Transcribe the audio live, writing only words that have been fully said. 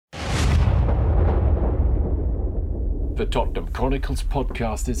The Tottenham Chronicles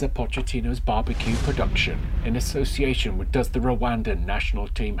podcast is a Pochettino's barbecue production in association with Does the Rwandan National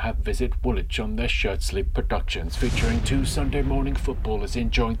Team Have Visit Woolwich on their shirt sleeve productions, featuring two Sunday morning footballers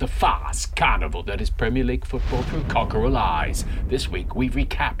enjoying the fast carnival that is Premier League football through cockerel eyes. This week we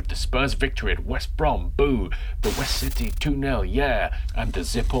recap the Spurs victory at West Brom, boo, the West City 2-0, yeah, and the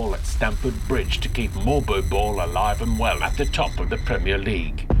zip all at Stamford Bridge to keep Morbo Ball alive and well at the top of the Premier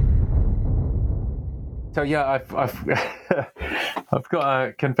League. So yeah, I've got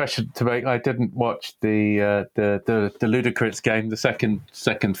a confession to make. I didn't watch the Ludogorets game, the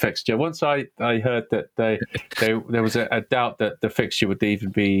second fixture. Once I heard that there was a doubt that the fixture would even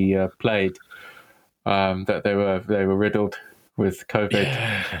be played, that they were riddled with COVID.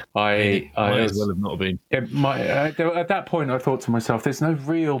 Yeah, I might as well have not been. At that point, I thought to myself, "There's no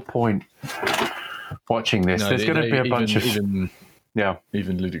real point watching this. There's going to be a bunch of even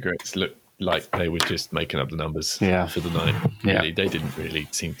Ludogorets look like they were just making up the numbers for the night. Really, they didn't really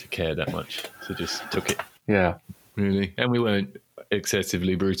seem to care that much, so just took it. Yeah, really, and we weren't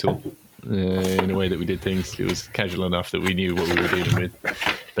excessively brutal in a way that we did things. It was casual enough that we knew what we were dealing with.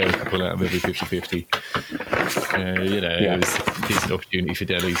 They could pull out of every 50-50. It was a decent opportunity for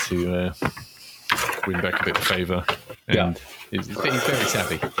Delhi to win back a bit of favour. And he's very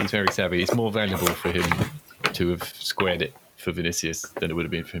savvy. He's very savvy. It's more valuable for him to have squared it for Vinicius than it would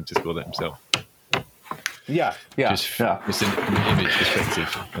have been for him to score that himself. Just from an image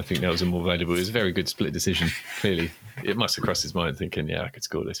perspective, I think that was a more valuable. It was a very good split decision. Clearly, it must have crossed his mind thinking, I could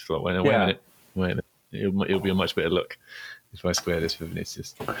score this. Wait a minute. It'll be a much better look if I square this for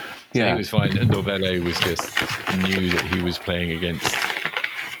Vinicius. So he was fine. And Norbele was just knew that he was playing against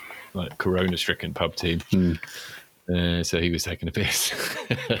like Corona-stricken pub team. So he was taking a piss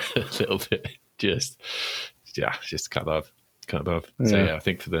a little bit. Just cut above. So I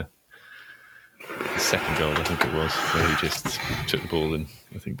think for the second goal, I think it was, where he just took the ball and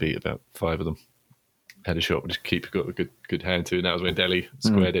I think beat about five of them. Had a shot, but the keeper got a good hand to, and that was when Delhi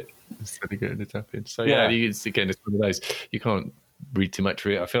squared it instead of getting the tap in. So it's one of those, you can't read too much for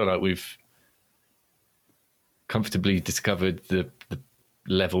it. I feel like we've comfortably discovered the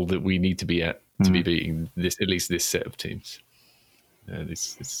level that we need to be at to be beating at least this set of teams.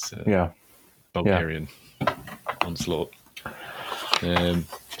 This Bulgarian onslaught. There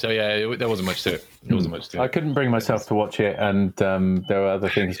wasn't much to it. I couldn't bring myself to watch it, and there were other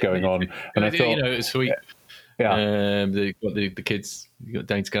things going on. And I thought, it's sweet. They got the kids. You got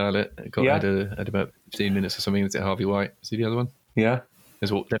Dane Scarlett. Had about 15 minutes or something. Is it Harvey White? Is he the other one? Yeah.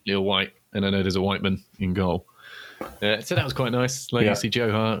 There's definitely a White, and I know there's a Whiteman in goal. So that was quite nice. You see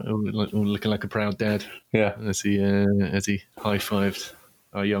Joe Hart looking like a proud dad. Yeah. As he high-fived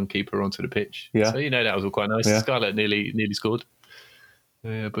our young keeper onto the pitch. Yeah. So that was all quite nice. Yeah. Scarlett nearly scored.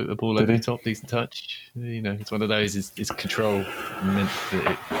 But the ball over the top, decent touch. It's one of those. His control meant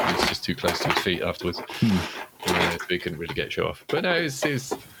that it was just too close to his feet afterwards. So he couldn't really get shot off. But no, it's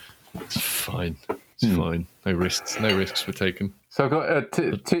fine. It's fine. No risks were taken. So I've got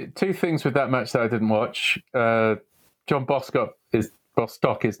two things with that match that I didn't watch. John Bostock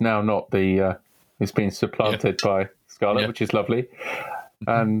is now not the. He's been supplanted by Scarlett, which is lovely.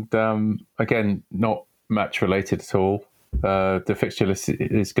 And again, not match related at all. The fixture list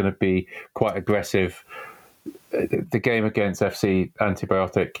is going to be quite aggressive. The game against FC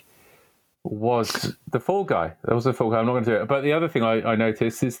Antibiotic was the fall guy. That was the fall guy. I'm not going to do it. But the other thing I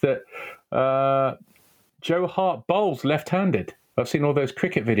noticed is that Joe Hart bowls left-handed. I've seen all those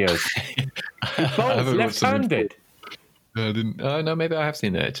cricket videos. He bowls left-handed. I didn't. No, maybe I have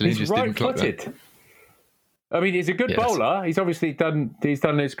seen that actually. He's right-footed. I mean, he's a good bowler. He's obviously done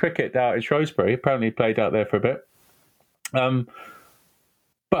his cricket out at Shrewsbury. Apparently, he played out there for a bit.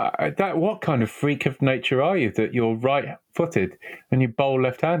 But what kind of freak of nature are you that you're right-footed and you bowl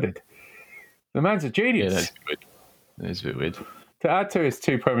left-handed? The man's a genius. Yeah, that's weird. That's a bit weird. To add to his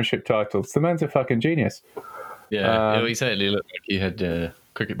 2 Premiership titles, the man's a fucking genius. Yeah, he certainly looked like he had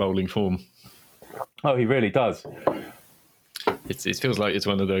cricket bowling form. Oh, he really does. It feels like it's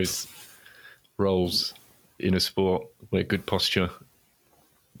one of those roles in a sport where good posture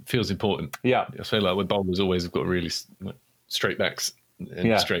feels important. Yeah. I feel like with bowlers always have got really straight backs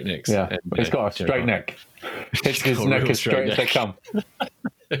and straight necks. Yeah, and, he's got a straight neck. His neck is straight as they come.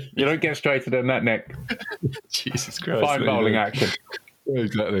 You don't get straighter than that neck. Jesus Christ. Fine bowling action.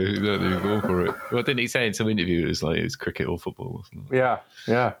 Exactly. Go for it. Well, didn't he say in some interview it was cricket or football? Yeah.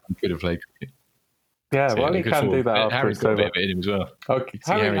 He could have played cricket. Yeah, so he can do that after Harry's it's got over. a bit in him as well. Okay.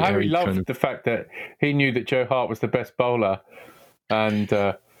 Harry loved the fact that he knew that Joe Hart was the best bowler, and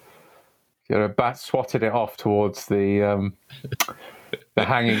bat swatted it off towards the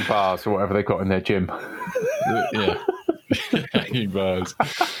hanging bars or whatever they got in their gym. Yeah. Hanging bars.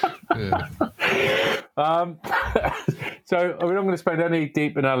 Yeah. So we're not going to spend any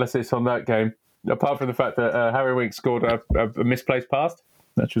deep analysis on that game, apart from the fact that Harry Winks scored a misplaced pass,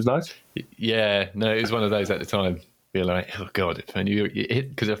 which was nice. Yeah, no, it was one of those at the time. You're like, oh God, if I knew it hit,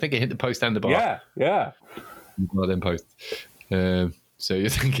 because I think it hit the post and the bar. Yeah. Not then post. So you're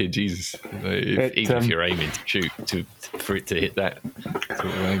thinking, Jesus, if you're aiming to shoot for it to hit that sort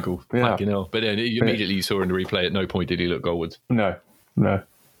of angle, fucking hell. But then immediately you saw in the replay, at no point did he look goalwards. No.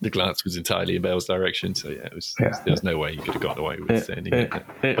 The glance was entirely in Bale's direction, so there was no way he could have gotten away with sending it.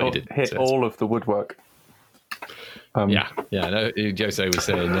 It hit all of the woodwork. No, Jose was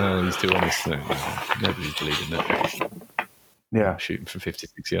saying, no, he's too honest. No, nobody's believing that. Yeah. Shooting from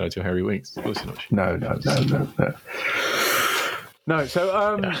 56 yards with Harry Winks. Of course you're not shooting. No. No,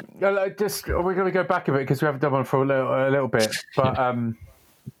 so just we're going to go back a bit because we haven't done one for a little bit. But I'm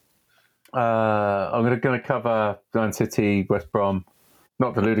going to cover Man City, West Brom,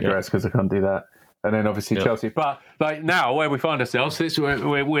 not the Ludogorets because I can't do that, and then obviously Chelsea. But like now, where we find ourselves,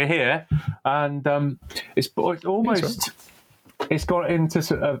 we're here, and it's almost it's got into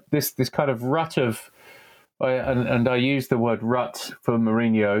sort of this kind of rut of, and I use the word rut for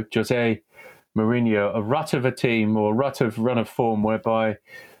Mourinho, Jose Mourinho, a rut of a team or a rut of run of form whereby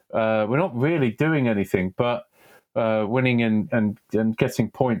we're not really doing anything but winning and getting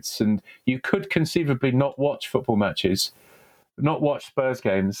points. And you could conceivably not watch football matches, not watch Spurs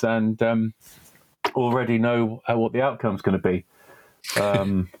games, and already know what the outcome's going to be.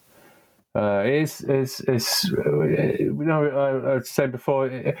 I was saying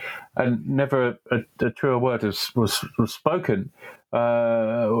before, and never a truer word was spoken.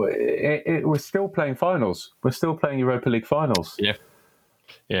 We're still playing finals. We're still playing Europa League finals. Yeah.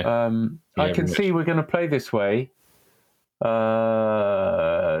 I can see we're going to play this way.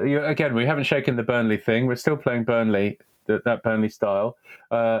 Again, we haven't shaken the Burnley thing. We're still playing Burnley, that Burnley style.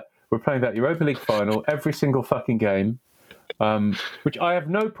 We're playing that Europa League final every single fucking game, which I have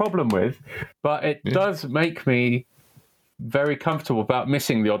no problem with, but it does make me very comfortable about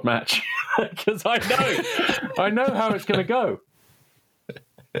missing the odd match because I know how it's going to go.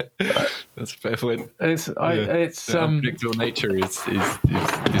 That's a fair point. It's unpredictable nature is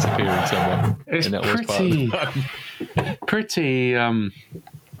disappearing somewhat. It's pretty in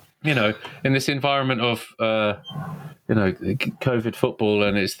this environment of COVID football,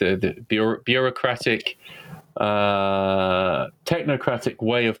 and it's the bureaucratic technocratic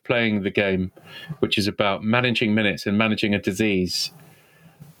way of playing the game, which is about managing minutes and managing a disease.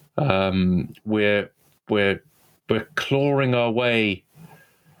 We're clawing our way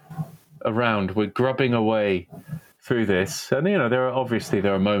around, we're grubbing away through this, and there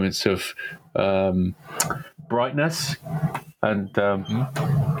are moments of brightness and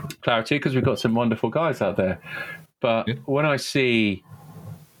clarity because we've got some wonderful guys out there. But when I see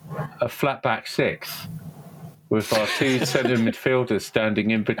a flat back six with our two centre midfielders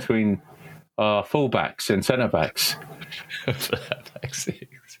standing in between our fullbacks and centre backs, flat back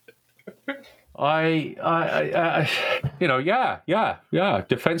six.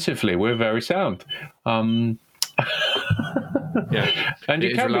 Defensively, we're very sound. And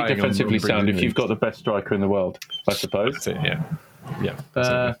you can be defensively sound if you've got the best striker in the world, I suppose. That's it, yeah.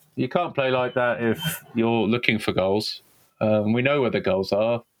 You can't play like that if you're looking for goals. We know where the goals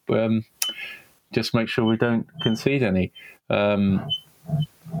are. Just make sure we don't concede any. We're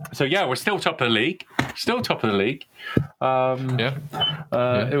still top of the league.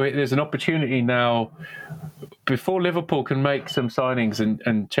 There's an opportunity now before Liverpool can make some signings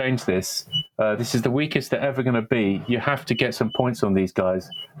and change this. This is the weakest they're ever going to be. You have to get some points on these guys.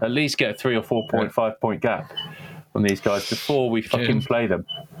 At least get a 3 or 4 point, 5 point gap on these guys before we fucking play them.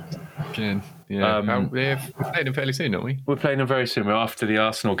 We're playing them fairly soon, aren't we? We're playing them very soon. We're after the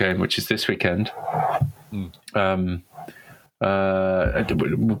Arsenal game, which is this weekend. We'll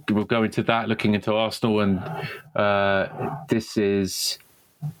go into that, looking into Arsenal, and this is,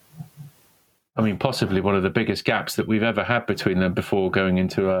 possibly one of the biggest gaps that we've ever had between them before going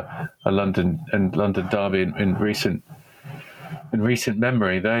into a London derby in recent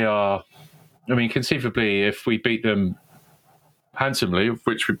memory. They are, conceivably, if we beat them handsomely,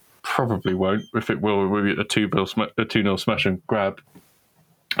 which we probably won't. If it will, we'll be a 2-0 smash and grab.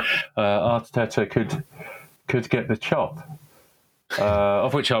 Arteta could get the chop.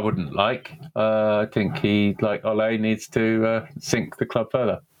 Of which I wouldn't like. I think he, like Ole, needs to sink the club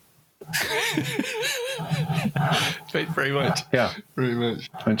further. Very much. Yeah, very much.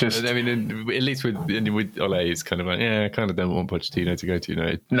 And just, I mean, at least with Ole, it's kind of like, I kind of don't want Pochettino to go to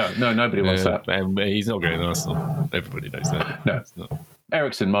United. No, nobody wants that. And he's not going to Arsenal. Everybody knows that. No,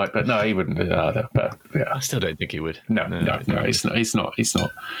 Ericsson might, but no, he wouldn't. But yeah, I still don't think he would. No, he's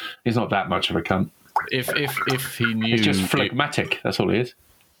not that much of a cunt. If he knew, he's just phlegmatic. That's all he is.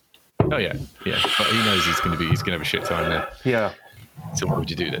 Oh yeah. But he knows he's going to have a shit time there. Yeah. So what would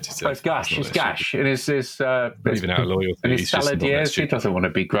you do there? It's gash. It's gash. And his even out of loyalty. And his salad years, he doesn't want to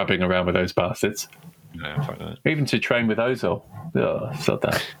be grubbing around with those bastards. No, fuck that. Even to train with Ozil. Oh, sod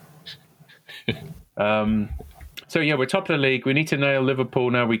that. So yeah, we're top of the league. We need to nail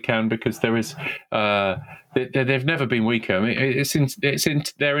Liverpool now. We can, because there is they've never been weaker. I mean, it's in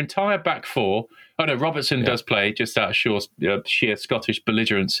their entire back four. Oh no, Robertson does play just out of sheer Scottish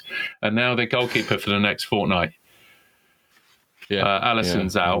belligerence, and now they're goalkeeper for the next fortnight.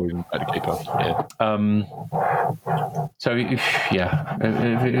 Alisson's out. So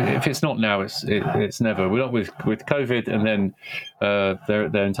if it's not now, it's never. We're not with COVID, and then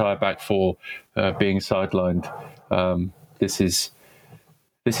their entire back four being sidelined. This is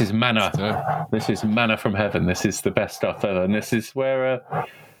manna. This is manna from heaven. This is the best stuff ever, and this is where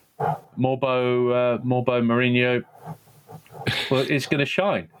Morbo Mourinho is going to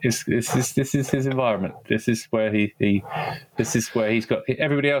shine. This is his environment. This is where he's got.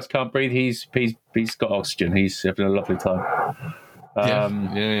 Everybody else can't breathe. He's got oxygen. He's having a lovely time.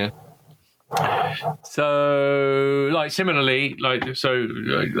 So, similarly,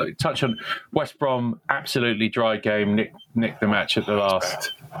 touch on West Brom. Absolutely dry game. Nicked the match at the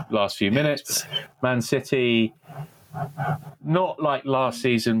last few minutes. Man City, not like last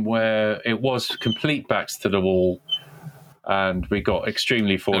season where it was complete backs to the wall, and we got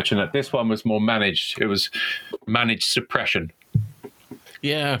extremely fortunate. This one was more managed. It was managed suppression.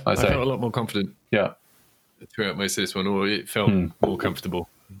 Yeah, I felt a lot more confident. Yeah, throughout most of this one, or it felt more comfortable.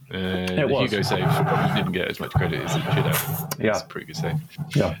 The Hugo save probably didn't get as much credit as it should have. Yeah, it's a pretty good save.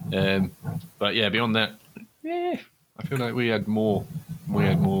 Yeah, but beyond that, I feel like we had more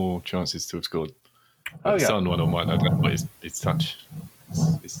chances to have scored. Son one on one. I don't know what his touch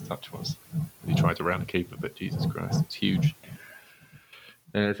was. He tried to round the keeper, but Jesus Christ, it's huge.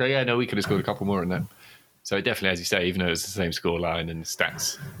 We could have scored a couple more in that. So definitely, as you say, even though it was the same score line and the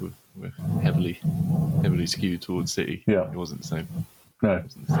stats were heavily skewed towards City, it wasn't the same. No.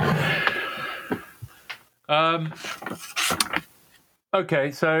 Okay,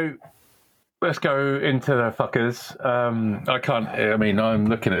 so let's go into the fuckers. I'm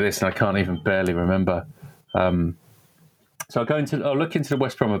looking at this and I can't even barely remember. So I'll look into the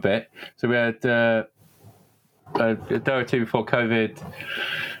West Brom a bit. So we had a day or two before COVID.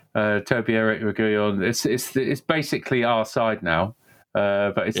 Toby, Eric, Reguilon. It's basically our side now,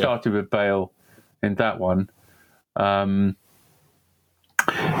 but it started with Bale in that one.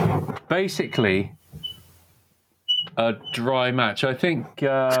 Basically, a dry match. I think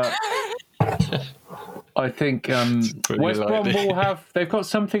West Brom will have. They've got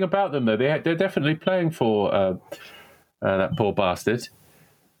something about them though. They're definitely playing for that poor bastard.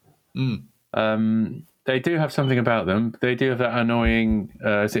 They do have something about them. They do have that annoying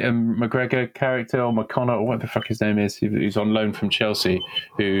is it a McGregor character or McConnell or what the fuck his name is, who's on loan from Chelsea,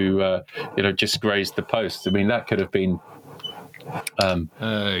 who just grazed the post. I mean, that could have been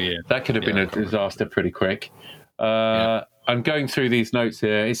that could have been a disaster pretty quick. I'm going through these notes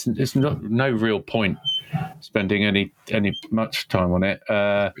here. It's no real point spending any much time on it.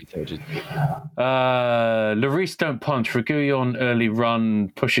 Lloris don't punch. Reguilon early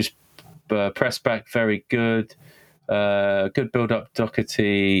run pushes press back very good. Good build up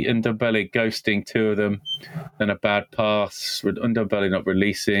Doherty. Ndombele ghosting two of them. Then a bad pass with Ndombele not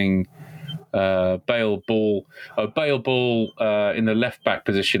releasing. Bale ball in the left back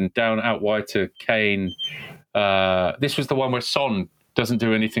position down out wide to Kane. This was the one where Son doesn't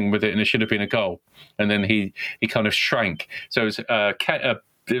do anything with it and it should have been a goal, and then he kind of shrank. So it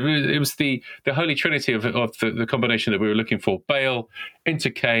was the holy trinity of the combination that we were looking for. Bale into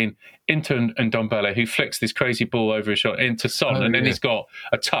Kane into Ndombele, who flicks this crazy ball over his shoulder into Son, and then he's got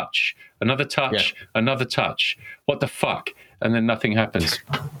a touch, another touch, another touch. What the fuck? And then nothing happens.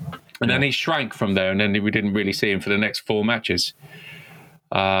 And then he shrank from there, and then we didn't really see him for the next 4 matches.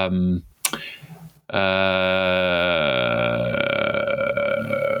 I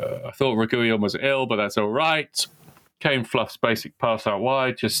thought Reguilon was ill, but that's all right. Kane fluffs basic pass out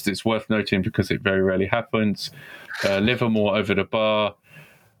wide. Just it's worth noting because it very rarely happens. Livermore over the bar.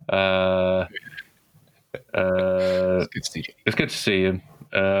 It's good to see him.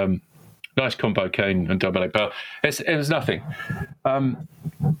 Nice combo, Kane and Ndombele. But it was nothing.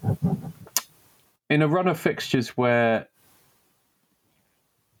 in a run of fixtures where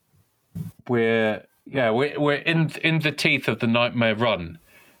we're in the teeth of the nightmare run,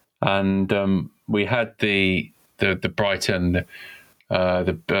 and we had the Brighton,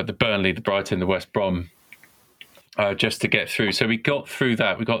 the Burnley, the Brighton, the West Brom, just to get through. So we got through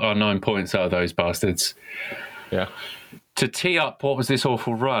that. We got our 9 points out of those bastards. Yeah. To tee up what was this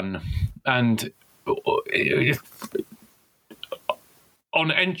awful run, and on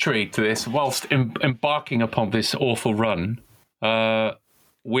entry to this, whilst embarking upon this awful run,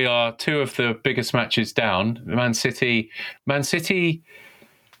 we are 2 of the biggest matches down. Man City, they're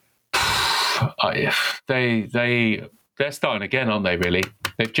starting again, aren't they? Really,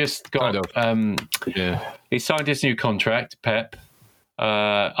 they've just got. He signed his new contract, Pep,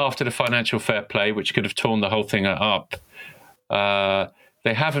 after the financial fair play, which could have torn the whole thing up.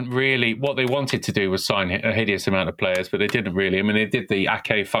 They haven't really. What they wanted to do was sign a hideous amount of players, but they didn't really. I mean, they did the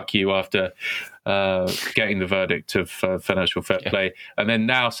Ake fuck you after getting the verdict of financial fair play, and then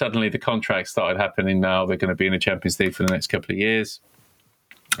now suddenly the contracts started happening. Now they're going to be in the Champions League for the next couple of years.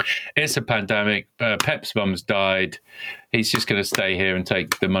 It's a pandemic. Pep's mum's died. He's just going to stay here and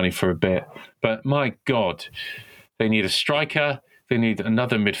take the money for a bit. But my God, they need a striker. They need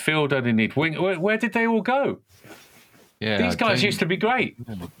another midfielder. They need wing. Where did they all go? Yeah, these guys used to be great.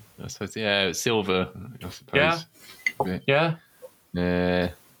 I suppose, Silver, I suppose. Yeah.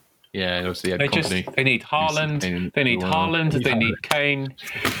 Obviously, they need Haaland. They need Haaland. They need Kane.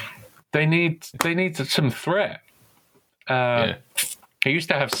 They need some threat. He used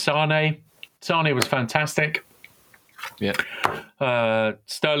to have Sane. Sane was fantastic. Yeah.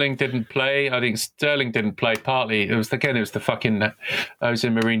 Sterling didn't play. I think Sterling didn't play partly. It was the fucking Jose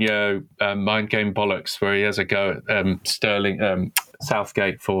Mourinho mind game bollocks where he has a go at Sterling,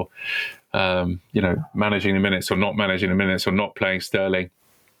 Southgate for managing the minutes or not managing the minutes or not playing Sterling,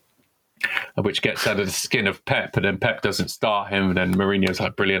 which gets under the skin of Pep, and then Pep doesn't start him, and then Mourinho's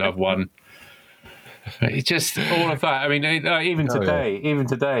like, brilliant, I've won. It's just all of that. I mean, even today,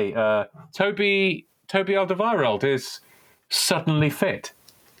 Toby Alderweireld is suddenly fit.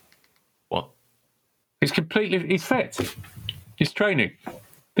 What? He's fit. He's training.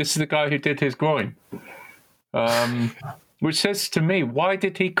 This is the guy who did his groin. Which says to me, why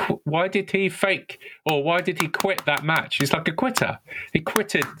did he fake, or why did he quit that match? He's like a quitter. He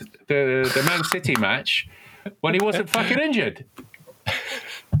quitted the Man City match when he wasn't fucking injured.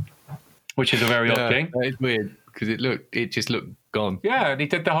 Which is a very odd thing. That is weird because it just looked gone. Yeah, and he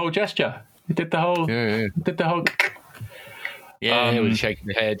did the whole gesture. He did the whole. Yeah. Did the whole. Yeah, he was shaking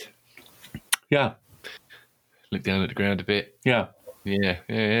the head. Yeah. Looked down at the ground a bit. Yeah. Yeah.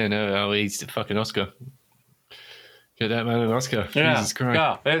 No, he's the fucking Oscar. Get that man an Oscar. Yeah. Jesus Christ.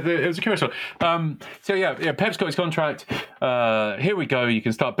 Yeah, it was a curious one. Pep's got his contract. Here we go. You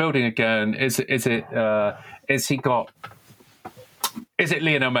can start building again. Is it Lionel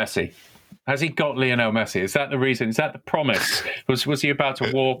Messi? Has he got Lionel Messi? Is that the reason? Is that the promise? Was he about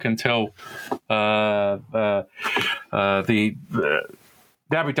to walk until the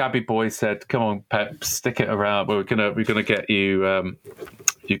Abu Dhabi boys said, "Come on, Pep, stick it around. We're gonna get you, a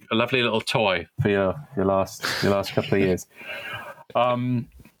lovely little toy for your last couple of years." I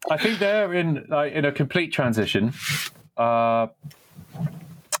think they're in a complete transition.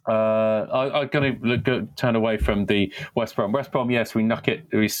 I'm going to turn away from the West Brom. West Brom, yes, we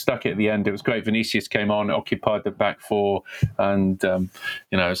stuck it at the end. It was great. Vinicius came on, occupied the back four, and it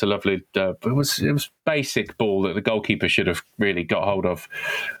was a lovely. It was basic ball that the goalkeeper should have really got hold of,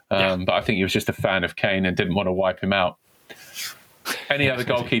 but I think he was just a fan of Kane and didn't want to wipe him out. Any other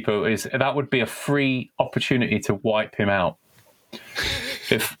goalkeeper that would be a free opportunity to wipe him out.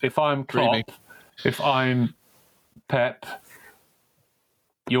 If I'm Klopp, if I'm Pep.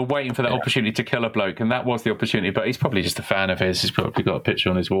 You're waiting for that opportunity to kill a bloke, and that was the opportunity. But he's probably just a fan of his. He's probably got a picture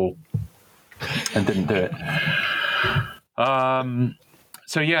on his wall and didn't do it. I may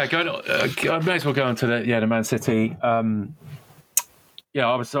as well go on to the Man City. I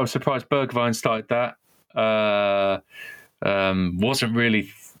was surprised Bergwijn started that. Wasn't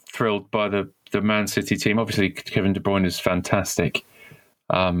really thrilled by the Man City team. Obviously, Kevin De Bruyne is fantastic,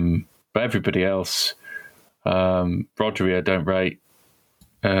 but everybody else, Rodri, I don't rate.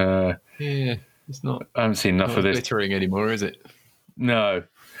 It's not. I haven't seen enough of this glittering anymore, is it? No,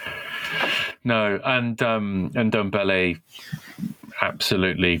 and Dembele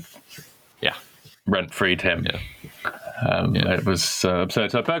absolutely, rent-freed him. It was absurd.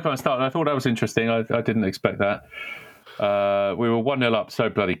 So Bergwijn started. I thought that was interesting. I didn't expect that. We were 1-0 up so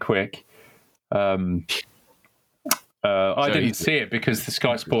bloody quick. I didn't see it because the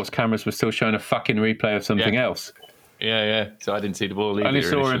Sky Sports cameras were still showing a fucking replay of something else. Yeah. So I didn't see the ball either. I only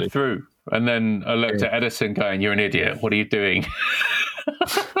saw him through. And then I looked at Ederson going, "You're an idiot. What are you doing?"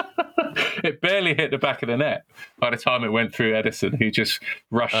 It barely hit the back of the net by the time it went through Ederson, who just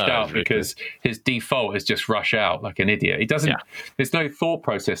rushed out because his default is just rush out like an idiot. He doesn't. There's no thought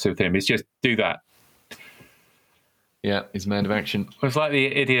process with him. It's just do that. Yeah, he's a man of action. It was like the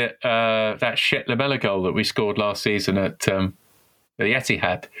idiot, that shit Lamella goal that we scored last season at the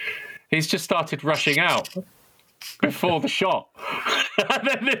Etihad. He's just started rushing out before the shot. And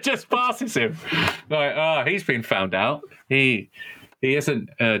then it just passes him. Like, he's been found out. He isn't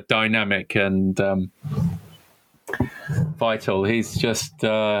dynamic and vital. He's just...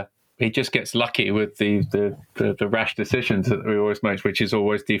 he just gets lucky with the rash decisions that we always make, which is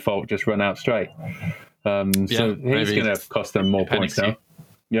always default, just run out straight. So he's going to cost them more points now.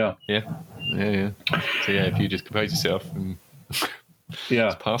 Yeah. So if you just compose yourself and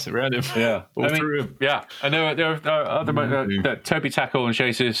just pass it around him, through him. Yeah, I know there are other that Toby tackle and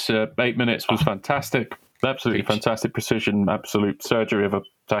Jesus 8 minutes was fantastic, absolutely fantastic precision, absolute surgery of a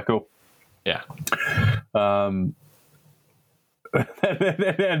tackle. Yeah. Then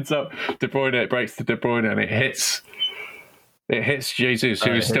it ends up De Bruyne. It breaks to De Bruyne and it hits Jesus,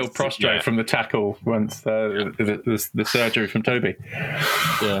 who is still prostrate from the tackle once the surgery from Toby.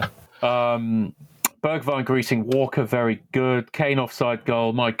 Yeah. Bergwijn greeting Walker, very good. Kane offside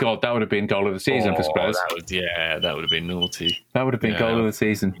goal. My God, that would have been goal of the season for Spurs. That would have been naughty. That would have been goal of the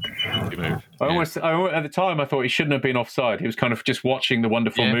season. Move. At the time, I thought he shouldn't have been offside. He was kind of just watching the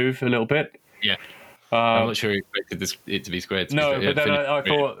wonderful move a little bit. Yeah. I'm not sure he expected it to be squared. But then I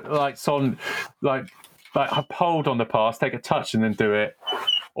thought, like Son, like hold on the pass, take a touch and then do it,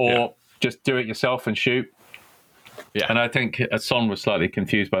 or just do it yourself and shoot. Yeah, and I think Son was slightly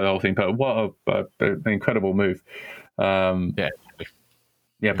confused by the whole thing, but what an incredible move. Bergwijn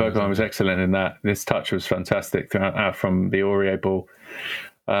was excellent in that. This touch was fantastic out from the Aurier ball.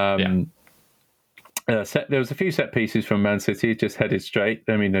 There was a few set pieces from Man City, just headed straight.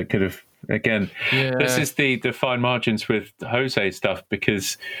 I mean, they could have, again, this is the fine margins with Jose stuff,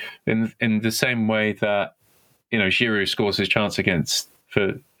 because in the same way that, Giroud scores his chance against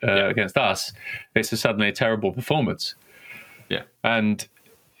us, it's suddenly a terrible performance. Yeah. And,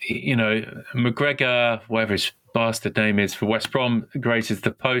 McGregor, whatever his bastard name is for West Brom, grazes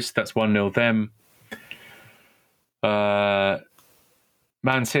the post. That's 1-0 them.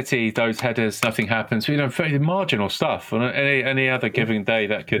 Man City, those headers, nothing happens. Very marginal stuff. On any other given day,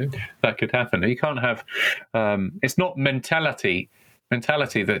 that could happen. You can't have. It's not mentality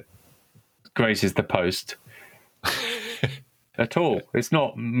that grazes the post at all. It's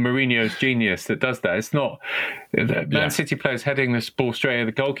not Mourinho's genius that does that. It's not Man City players heading this ball straight at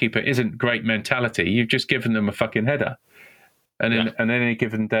the goalkeeper. Isn't great mentality. You've just given them a fucking header. And on any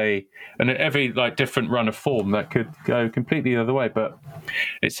given day, and at every different run of form, that could go completely the other way. But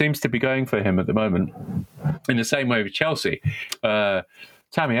it seems to be going for him at the moment. In the same way with Chelsea,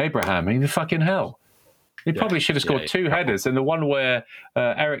 Tammy Abraham, the fucking hell. He probably should have scored two headers, and the one where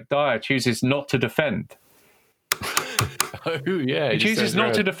Eric Dyer chooses not to defend. He chooses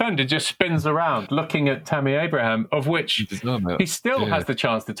not to defend and just spins around, looking at Tammy Abraham, of which he still has the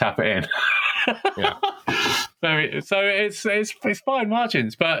chance to tap it in. So it's fine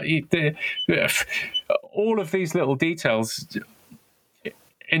margins, but all of these little details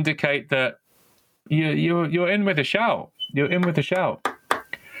indicate that you're in with a shout. You're in with a shout.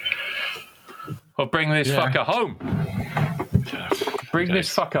 Or bring this fucker home. Bring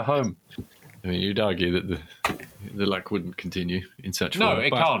this fucker home. I mean, you'd argue that the luck wouldn't continue in such form. No,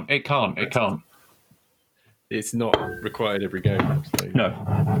 it can't. It's not required every game. So.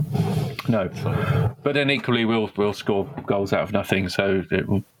 No. But then equally, we'll score goals out of nothing, so it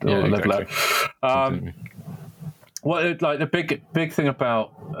will level out. The big thing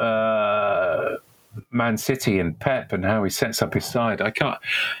about Man City and Pep and how he sets up his side, I can't.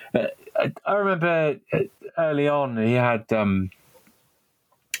 I remember early on he had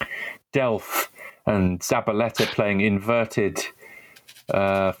Delph and Zabaleta playing inverted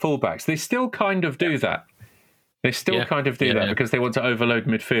fullbacks. They still kind of do that. Because they want to overload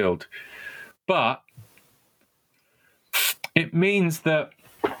midfield. But it means that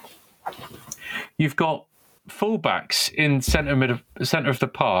you've got fullbacks in centre of the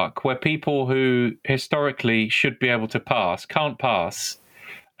park where people who historically should be able to pass can't pass,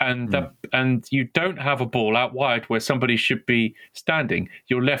 and you don't have a ball out wide where somebody should be standing.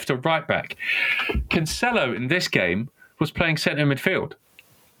 You're left or right back. Cancelo in this game was playing centre midfield.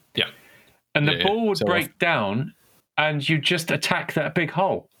 Yeah. And the ball would break down, and you just attack that big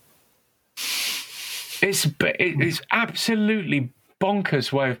hole. It's absolutely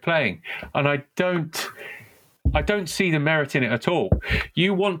bonkers way of playing, and I don't see the merit in it at all.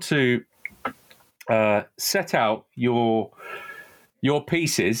 You want to set out your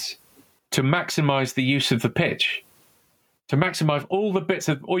pieces to maximise the use of the pitch, to maximise all the bits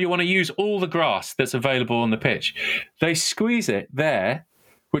of, or you want to use all the grass that's available on the pitch. They squeeze it there,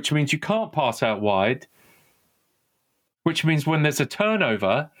 which means you can't pass out wide, which means when there's a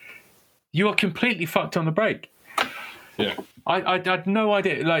turnover, you are completely fucked on the break. Yeah. I had no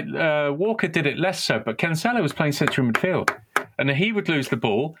idea. Like Walker did it less so, but Cancelo was playing central midfield, and he would lose the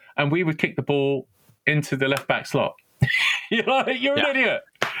ball, and we would kick the ball into the left back slot. You're an idiot.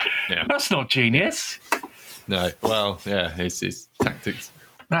 Yeah. That's not genius. No. Well, yeah, it's tactics.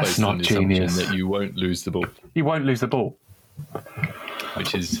 That's not genius. That you won't lose the ball. You won't lose the ball,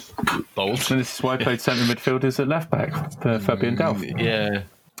 which is bold. And this is why I played centre midfielders at left back for Fabian Delph. Yeah.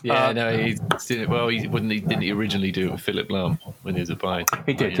 Yeah, no, he did it well. Didn't he originally do it with Philip Lahm when he was at Bayern?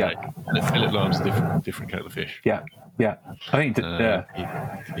 He did, yeah. And Philip Lahm's a different kettle of fish. Yeah. I think he did,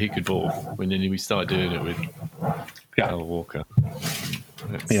 yeah. He could ball. When then we started doing it with Kyle Walker.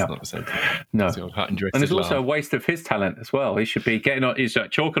 It's not the same. No. It's the old hut and dress. And it's also a waste of his talent as well. He should be getting on his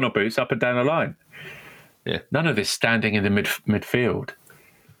chalking on boots up and down the line. Yeah. None of this standing in the midfield.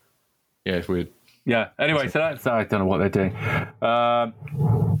 Yeah, it's weird. Yeah. Anyway, so that's, I don't know what they're doing.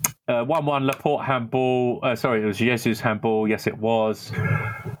 1-1 Laporte handball. Sorry, it was Jesus handball. Yes, it was.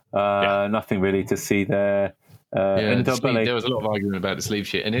 Nothing really to see there. There was a lot of argument about the sleeve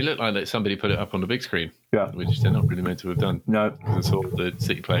shit, and it looked like that somebody put it up on the big screen, which they're not really meant to have done. No. I saw the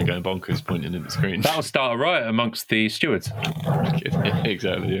City player going bonkers pointing at the screen. That'll start a riot amongst the stewards.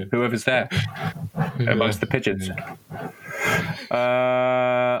 Exactly, yeah. Whoever's there, amongst the pigeons.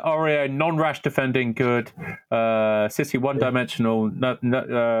 Aurier, non-rash defending, good. City, one-dimensional,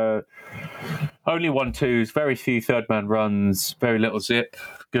 only 1-2s, very few third-man runs, very little zip,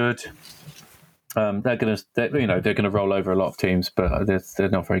 good. They're gonna roll over a lot of teams, but they're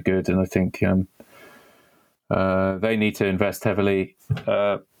not very good, and I think they need to invest heavily,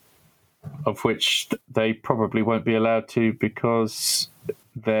 of which they probably won't be allowed to because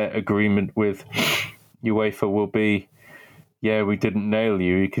their agreement with UEFA will be, we didn't nail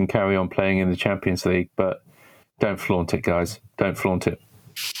you. You can carry on playing in the Champions League, but don't flaunt it, guys. Don't flaunt it.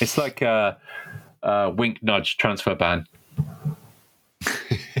 It's like a wink nudge transfer ban.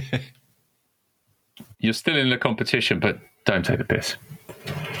 You're still in the competition, but don't take the piss.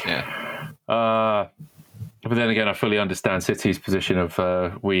 Yeah. But then again, I fully understand City's position of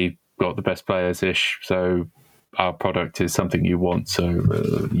we got the best players-ish, so our product is something you want, so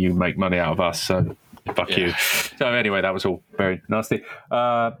you make money out of us, so fuck you. So anyway, that was all very nasty.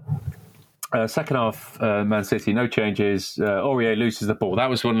 Second half, Man City, no changes. Aurier loses the ball. That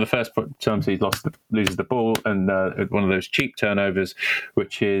was one of the first times he loses the ball, and one of those cheap turnovers,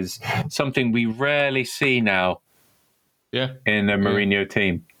 which is something we rarely see now. Yeah. In a Mourinho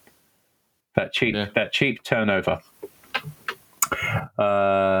team, that cheap turnover.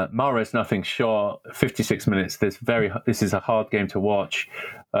 Mahrez nothing short. 56 minutes. This is a hard game to watch.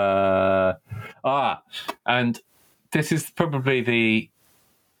 And this is probably the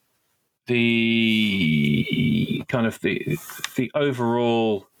kind of the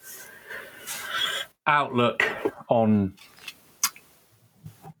overall outlook on.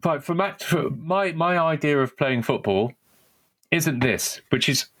 But for my idea of playing football isn't this, which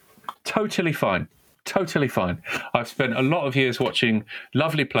is totally fine. Totally fine. I've spent a lot of years watching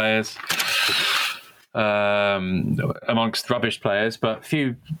lovely players amongst rubbish players, but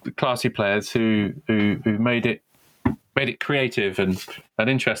few classy players who made it creative and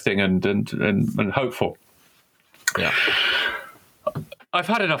interesting and hopeful. Yeah. I've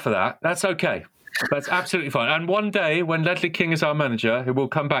had enough of that. That's okay. That's absolutely fine. And one day when Ledley King is our manager, we'll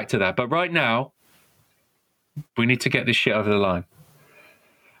come back to that. But right now, we need to get this shit over the line.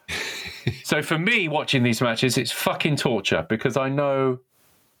 So for me, watching these matches, it's fucking torture because I know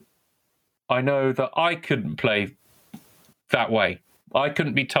that I couldn't play that way. I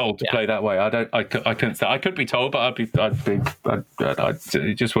couldn't be told to play that way. I couldn't say I could be told, but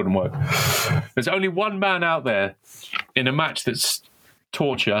it just wouldn't work. There's only one man out there in a match that's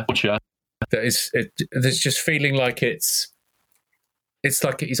torture. That's just feeling like it's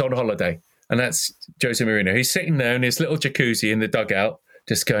like he's on holiday, and that's Jose Mourinho. He's sitting there in his little jacuzzi in the dugout,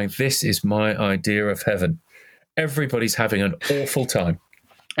 just going, "This is my idea of heaven." Everybody's having an awful time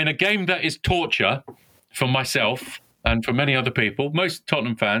in a game that is torture for myself. And for many other people, most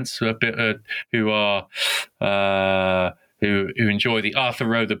Tottenham fans who enjoy the Arthur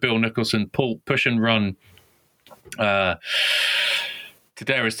Rowe, the Bill Nicholson push and run, to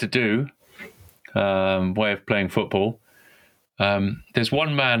dare is to do way of playing football. There's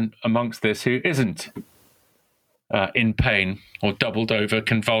one man amongst this who isn't in pain or doubled over,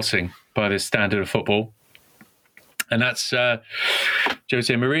 convulsing by this standard of football. And that's Jose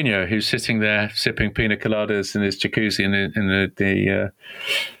Mourinho, who's sitting there sipping pina coladas in his jacuzzi in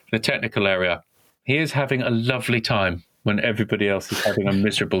the technical area. He is having a lovely time when everybody else is having a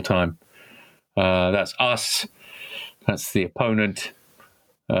miserable time. That's us. That's the opponent.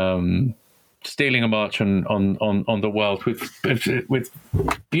 Stealing a march on the world with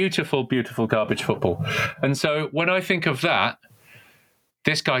beautiful, beautiful garbage football. And so when I think of that,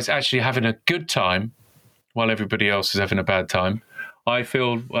 this guy's actually having a good time while everybody else is having a bad time. I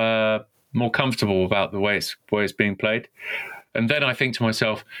feel more comfortable about the way it's being played. And then I think to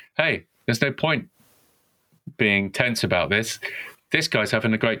myself, hey, there's no point being tense about this. This guy's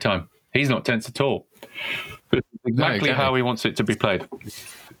having a great time. He's not tense at all. But exactly how he wants it to be played.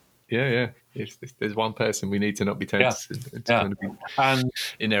 Yeah. If there's one person we need to not be tense, it's going to be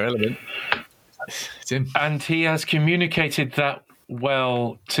in their element. It's him. And he has communicated that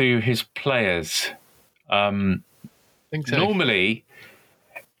well to his players. Normally,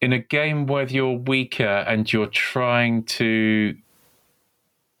 in a game where you're weaker and you're trying to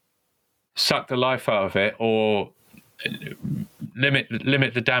suck the life out of it or limit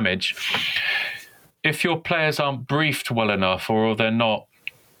the damage, if your players aren't briefed well enough or they're not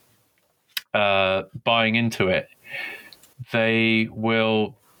buying into it, they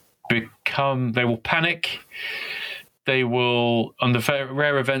will panic. They will, on the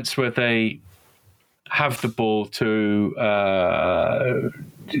rare events where they have the ball to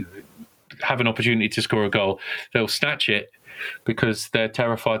have an opportunity to score a goal, they'll snatch it because they're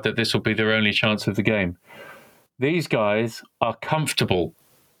terrified that this will be their only chance of the game. These guys are comfortable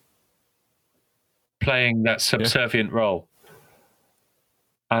playing that subservient role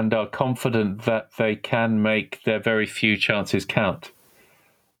and are confident that they can make their very few chances count,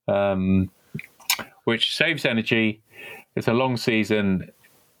 which saves energy. It's a long season.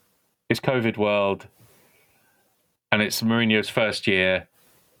 It's COVID world. And it's Mourinho's first year.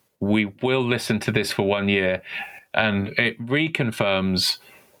 We will listen to this for 1 year. And it reconfirms,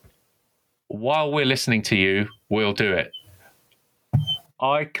 while we're listening to you, we'll do it.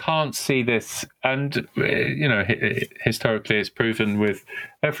 I can't see this. And, historically, it's proven with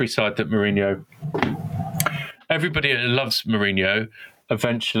every side that everybody that loves Mourinho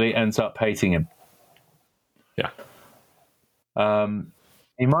eventually ends up hating him. Yeah.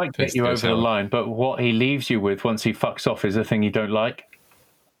 He might get you over the line, but what he leaves you with once he fucks off is a thing you don't like.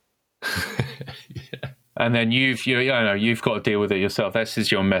 Yeah. And then you've got to deal with it yourself. This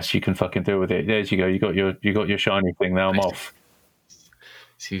is your mess. You can fucking deal with it. There you go. You got your shiny thing. Now I'm off.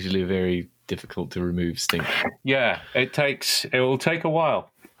 It's usually very difficult to remove stink. Yeah, it will take a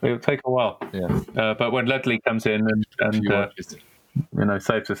while. It'll take a while. Yeah. But when Ledley comes in and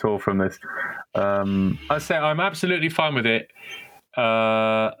saves us all from this, I say I'm absolutely fine with it.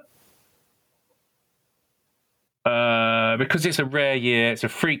 Because it's a rare year, it's a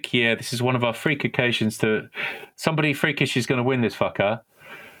freak year. This is one of our freak occasions. Somebody freakish is going to win this fucker.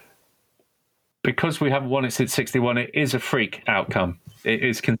 Because we haven't won it since 61, it is a freak outcome. It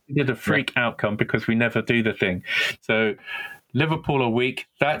is considered a freak outcome because we never do the thing. So Liverpool are weak.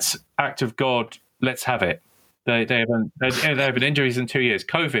 That's act of God. Let's have it. They haven't injuries in 2 years.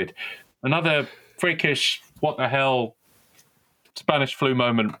 COVID, another freakish, what the hell, Spanish flu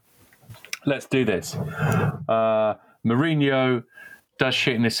moment. Let's do this. Mourinho does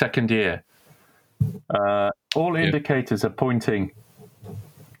shit in his second year. All indicators are pointing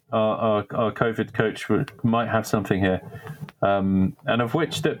our COVID coach might have something here, and of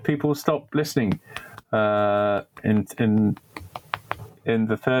which that people stop listening in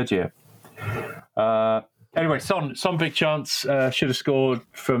the third year. Anyway, Son big chance, should have scored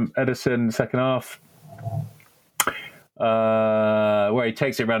from Ederson second half. Where he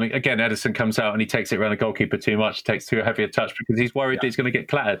takes it around again. Ederson comes out and he takes it around the goalkeeper too much, takes too heavy a touch because he's worried that he's going to get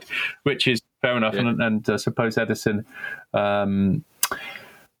clattered, which is fair enough. Yeah. And I suppose Ederson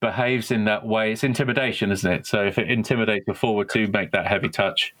behaves in that way. It's intimidation, isn't it? So if it intimidates a forward to make that heavy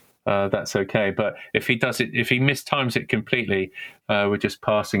touch, that's okay. But if he does it, if he mistimes it completely, we're just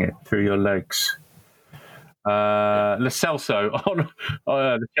passing it through your legs. Lo Celso on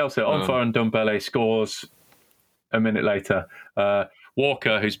fire and Ndombele scores a minute later.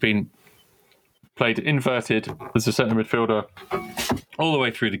 Walker, who's been played inverted as a centre midfielder all the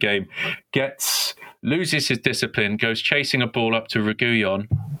way through the game, loses his discipline, goes chasing a ball up to Reguilon,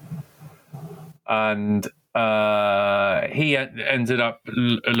 and he ended up,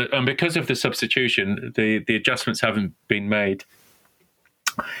 and because of the substitution, the adjustments haven't been made.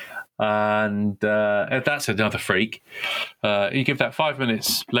 And that's another freak. You give that 5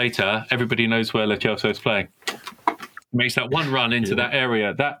 minutes later, everybody knows where Lo Celso is playing. Makes that one run into that area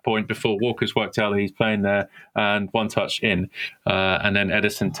at that point before Walker's worked out that he's playing there, and one touch in. And then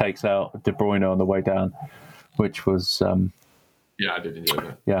Ederson takes out De Bruyne on the way down, which was... I did enjoy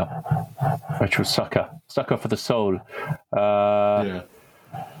that. Yeah, which was sucker for the soul. Submora,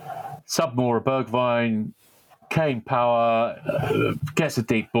 Bergwijn, Kane power, gets a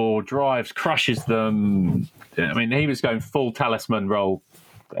deep ball, drives, crushes them. I mean, he was going full talisman role,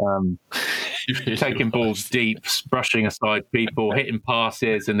 taking balls deep, brushing aside people, hitting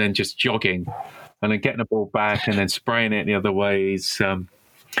passes, and then just jogging, and then getting the ball back and then spraying it the other way.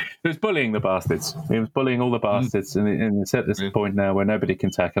 He was bullying the bastards. He was bullying all the bastards, and it's at this point now where nobody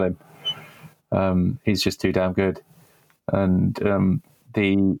can tackle him. He's just too damn good, and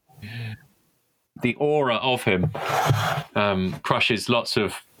the aura of him crushes lots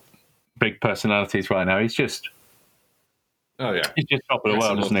of big personalities right now. He's just he's just top of the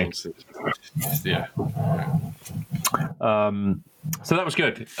world, isn't he? Yeah. So that was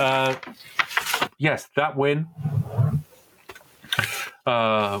good. Yes, that win.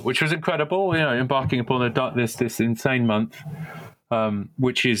 Which was incredible, embarking upon this insane month,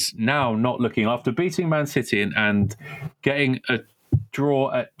 which is now not looking, after beating Man City and getting a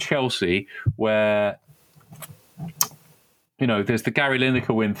draw at Chelsea, where there's the Gary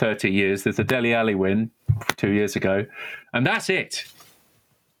Lineker win 30 years, there's the Dele Alli win 2 years ago, and that's it.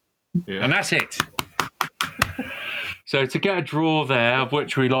 And that's it. So to get a draw there, of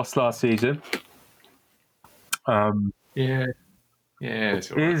which we lost last season,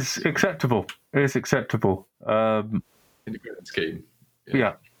 it's all is acceptable. It is acceptable. In the grand scheme.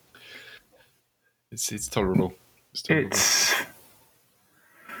 Yeah. It's tolerable.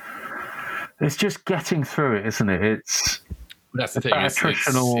 It's just getting through it, isn't it? That's the thing.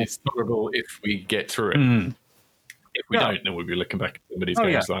 It's tolerable if we get through it. If we don't, then we'll be looking back at some of these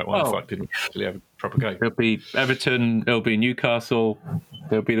games like, the fuck didn't actually have a proper game. It'll be Everton, it'll be Newcastle,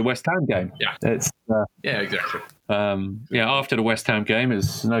 there'll be the West Ham game. Yeah. Exactly. After the West Ham game,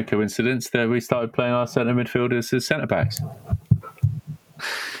 it's no coincidence that we started playing our centre midfielders as centre backs.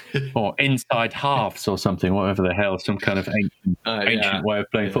 Or inside halves or something, whatever the hell, some kind of ancient way of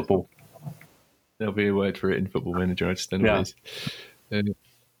playing football. There'll be a word for it in Football Manager, I just don't know what it is.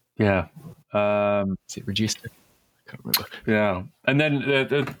 Is it register? I can't remember. Yeah. And then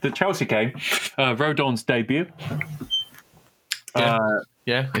the Chelsea game, Rodon's debut.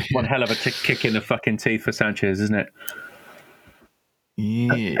 One hell of a kick in the fucking teeth for Sanchez, isn't it?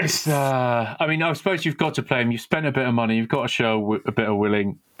 Yes. I suppose you've got to play him. You've spent a bit of money. You've got to show a bit of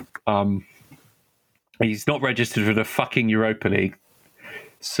willing. He's not registered for the fucking Europa League,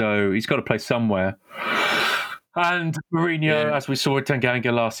 so he's got to play somewhere. And Mourinho, as we saw at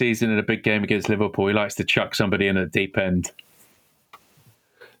Tanganga last season in a big game against Liverpool, he likes to chuck somebody in at the deep end.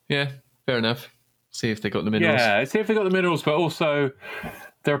 Yeah, fair enough. See if they got the minerals. Yeah, see if they got the minerals, but also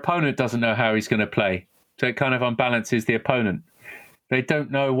their opponent doesn't know how he's going to play. So it kind of unbalances the opponent. They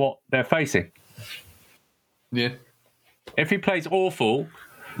don't know what they're facing. Yeah. If he plays awful,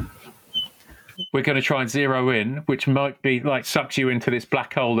 we're going to try and zero in, which might be like sucks you into this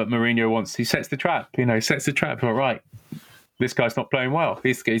black hole that Mourinho wants. He sets the trap. He sets the trap. All right, this guy's not playing well.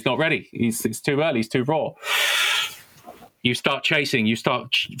 He's not ready. It's too early. He's too raw. You start chasing. You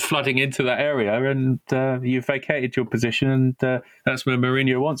start flooding into that area, and you've vacated your position, and that's where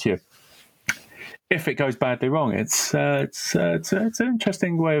Mourinho wants you. If it goes badly wrong, it's an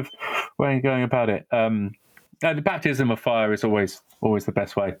interesting way of going about it. The baptism of fire is always the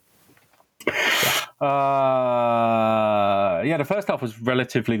best way. The first half was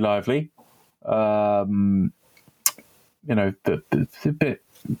relatively lively. A bit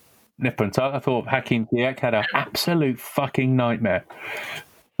nip and tuck. I thought Hakim Ziyech had an absolute fucking nightmare.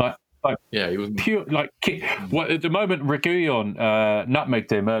 He was pure. At the moment Reguilon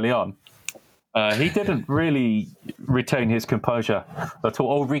nutmegged him early on. He didn't really retain his composure at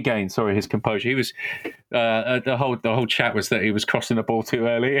all, or regain, his composure. He was the whole chat was that he was crossing the ball too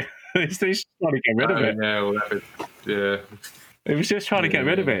early. He's trying to get rid of it. He was just trying to get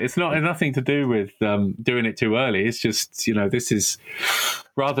rid of it. It's nothing to do with doing it too early. It's just this is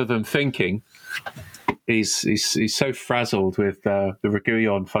rather than thinking. He's so frazzled with the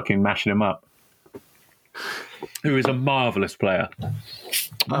Reguilon fucking mashing him up. Who is a marvellous player.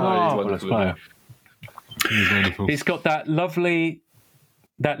 Marvellous player. He's wonderful. He's got that lovely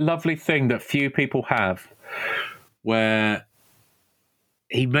thing that few people have, where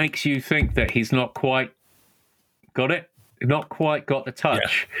he makes you think that he's not quite got it, not quite got the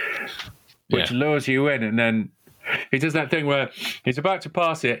touch, which lures you in, and then he does that thing where he's about to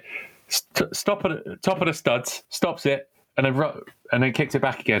pass it, stop at the top of the studs, stops it, and then kicks it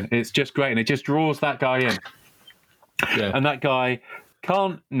back again. It's just great, and it just draws that guy in. Yeah. And that guy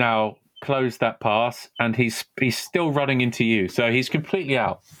can't now close that pass, and he's still running into you, so he's completely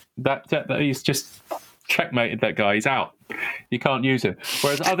out. That he's just checkmated that guy. He's out. You can't use him.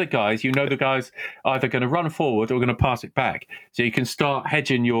 Whereas other guys, the guy's either going to run forward or going to pass it back. So you can start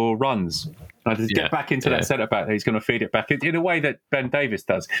hedging your runs. Get back into that centre back. He's going to feed it back in a way that Ben Davies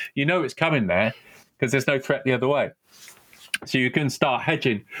does. You know it's coming there because there's no threat the other way. So you can start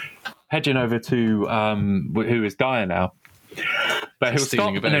hedging over to who is Dyer now. But he'll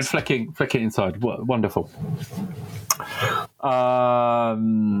stop and then flick it inside. Wonderful. I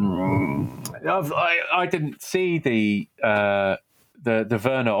didn't see the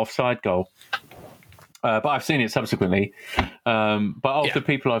Werner offside goal, but I've seen it subsequently. But of the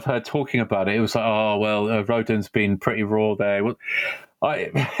people I've heard talking about it, it was like, Rodon's been pretty raw there.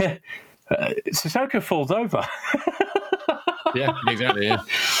 Sissoko falls over. Yeah, exactly. Yeah.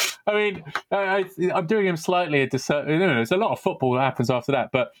 I mean, I'm doing him slightly a disservice. There's a lot of football that happens after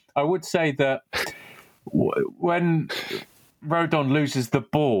that, but I would say that when Rodon loses the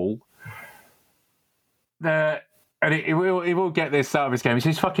ball, and he will get this out of his game. It's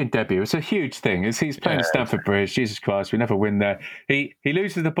his fucking debut. It's a huge thing. He's playing at Stamford Bridge. Jesus Christ, we never win there. He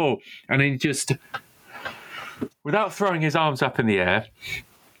loses the ball, and he just, without throwing his arms up in the air,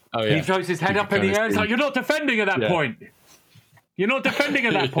 he throws his head up in the air. It's like, you're not defending at that point. You're not defending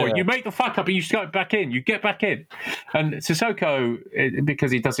at that point. You make the fuck up and you just go back in. You get back in. And Sissoko, because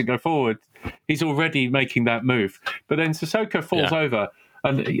he doesn't go forward, he's already making that move. But then Sissoko falls over.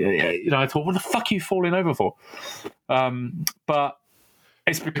 And, I thought, what the fuck are you falling over for? But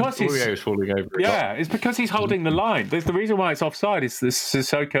it's because he's falling over. Yeah, it's because he's holding the line. There's the reason why it's offside is this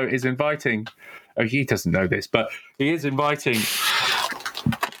Sissoko is inviting, he doesn't know this, but he is inviting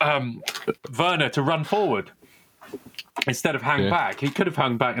Werner to run forward. Instead of hang back, he could have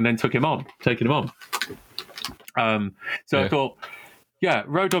hung back and then taken him on. I thought,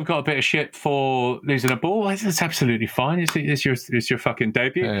 Rodon got a bit of shit for losing a ball. That's absolutely fine. It's your fucking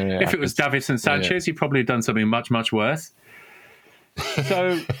debut. If it was Davinson Sanchez, he'd probably have done something much, much worse.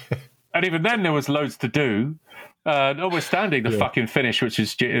 So, and even then there was loads to do, notwithstanding the fucking finish, which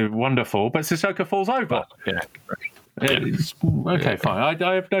is wonderful. But Sissoko falls over. Okay, fine.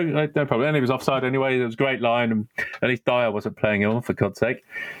 I have no problem. And he was offside anyway. It was a great line, and at least Dyer wasn't playing on, for God's sake.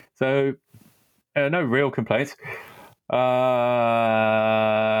 So, no real complaints. Nobody's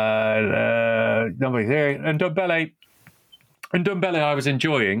here. And Ndombele, I was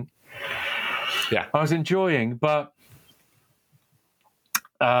enjoying. Yeah, I was enjoying, but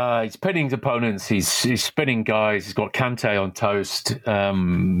he's pinning opponents. He's spinning guys. He's got Kante on toast.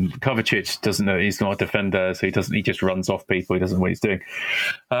 Kovacic doesn't know. He's not a defender, so he just runs off people. He doesn't know what he's doing.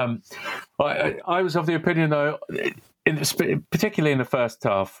 I was of the opinion, though, particularly in the first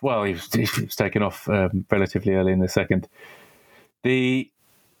half. Well, he was taken off relatively early in the second.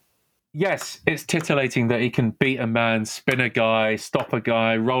 Yes, it's titillating that he can beat a man, spin a guy, stop a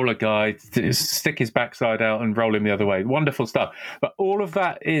guy, roll a guy, stick his backside out and roll him the other way. Wonderful stuff. But all of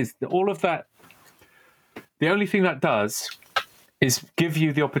that, the only thing that does is give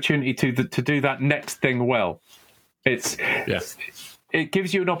you the opportunity to do that next thing well. It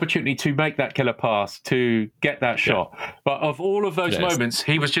gives you an opportunity to make that killer pass, to get that shot. But of all of those moments,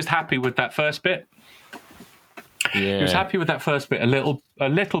 he was just happy with that first bit. Yeah. He was happy with that first bit a little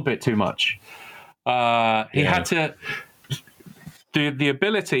bit too much. He had to. The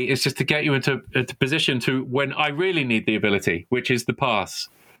ability is just to get you into position to when I really need the ability, which is the pass.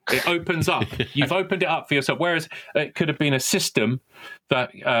 It opens up. You've opened it up for yourself. Whereas it could have been a system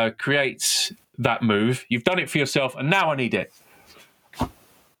that creates that move. You've done it for yourself, and now I need it.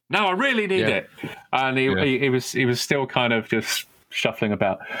 Now I really need it. And he was still kind of just shuffling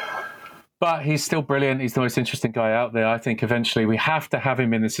about. But he's still brilliant. He's the most interesting guy out there. I think eventually we have to have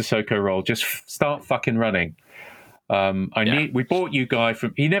him in the Sissoko role. Just start fucking running. We bought you guy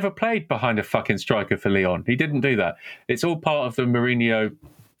from. He never played behind a fucking striker for Lyon. He didn't do that. It's all part of the Mourinho,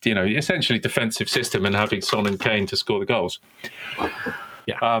 essentially defensive system and having Son and Kane to score the goals.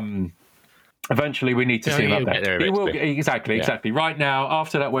 Yeah. Eventually, we need to see him up there. He will exactly. Right now,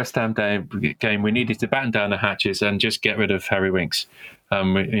 after that West Ham game, we needed to batten down the hatches and just get rid of Harry Winks.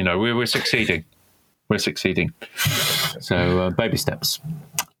 We're succeeding. We're succeeding. So baby steps.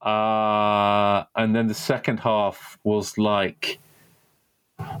 And then the second half was like,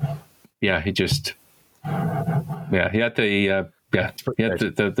 he had he had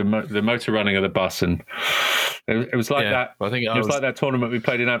the motor running of the bus, and it was like that. I think it was like that tournament we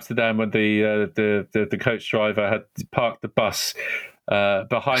played in Amsterdam when the coach driver had parked the bus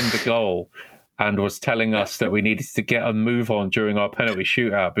behind the goal and was telling us that we needed to get a move on during our penalty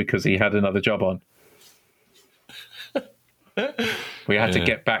shootout because he had another job on. We had to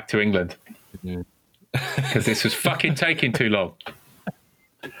get back to England because this was fucking taking too long.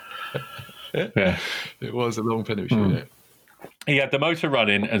 Yeah, it was a long penalty shootout. He had the motor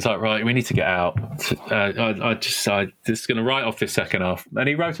running and it's like, right, we need to get out. I just going to write off this second half. And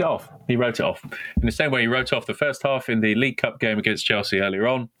he wrote it off. In the same way he wrote off the first half in the League Cup game against Chelsea earlier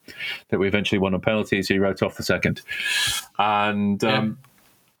on, that we eventually won on penalties. He wrote off the second. And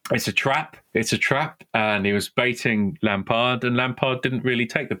it's a trap. And he was baiting Lampard, and Lampard didn't really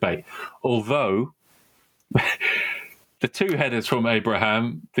take the bait. Although... the two headers from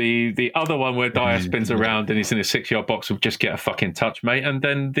Abraham, the other one where Dyer spins around and he's in a 6-yard box will just get a fucking touch, mate. And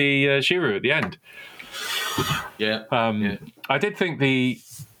then the Giroud at the end. I did think the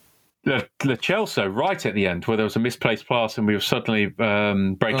Chelsea right at the end, where there was a misplaced pass and we were suddenly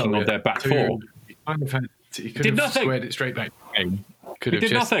breaking on their back four. He could have squared it straight back to Kane. Could have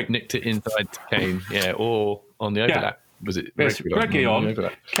just nicked it inside to Kane, or on the overlap. Was it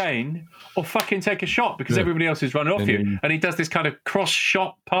Reguilon, Kane, or fucking take a shot because everybody else is running off you? And he does this kind of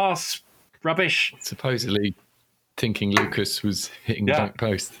cross-shot pass rubbish. Supposedly thinking Lucas was hitting the back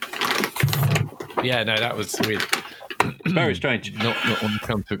post. Yeah, no, that was weird. Very strange. Not on the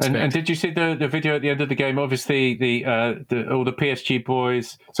come to expect. And did you see the video at the end of the game? Obviously, all the PSG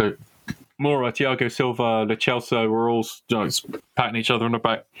boys, so Moura, Thiago Silva, Lo Celso were all patting each other on the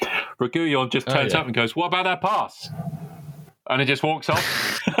back. Reguilon just turns up and goes, "What about that pass?" And he just walks off.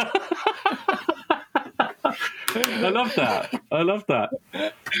 I love that.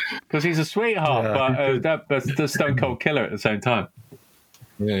 Because he's a sweetheart, but that's the stone cold killer at the same time.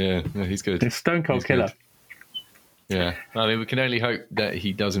 Yeah, he's good. He's stone cold killer. Good. Yeah, I mean, we can only hope that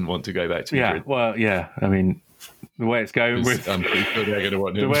he doesn't want to go back to Madrid. Well, I mean, the way it's going with... I'm pretty sure they're going to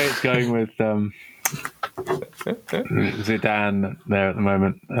want him. The way it's going with Zidane there at the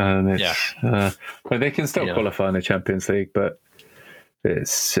moment, and it's but they can still qualify in the Champions League, but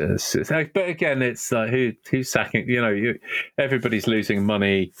it's but again, it's like who's sacking? Everybody's losing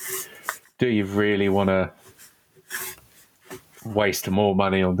money. Do you really want to waste more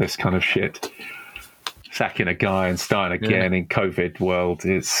money on this kind of shit? Sacking a guy and starting again in COVID world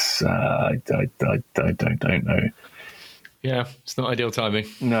is I don't know. Yeah, it's not ideal timing.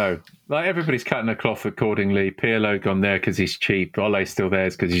 No. Like, everybody's cutting the cloth accordingly. Pirlo gone there because he's cheap. Ole's still there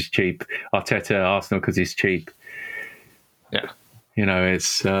because he's cheap. Arteta, Arsenal because he's cheap. Yeah.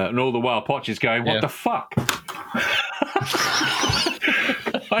 It's... and all the while, Poch is going, what the fuck?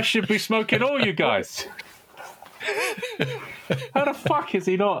 I should be smoking all you guys. How the fuck is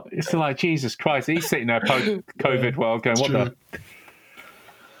he not? It's like, Jesus Christ. He's sitting there post-COVID world going, what the...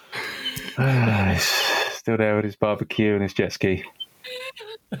 Still there with his barbecue and his jet ski.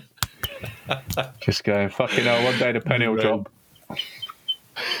 Just going, fucking hell, one day the penny will drop.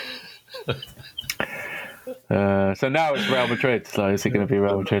 So now it's Real Madrid. So is it going to be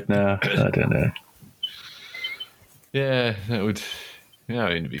Real Madrid now? I don't know. Yeah,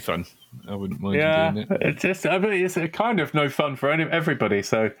 it'd be fun. I wouldn't mind doing it. It's a kind of no fun for everybody.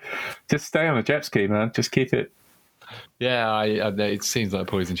 So just stay on a jet ski, man. Just keep it. Yeah, it seems like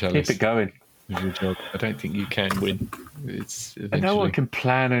poison chalice. Keep it going. I don't think you can win. No one can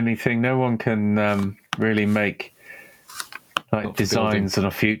plan anything. No one can really make designs on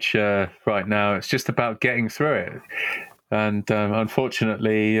a future right now. It's just about getting through it. And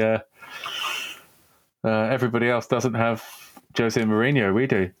unfortunately, everybody else doesn't have Jose Mourinho. We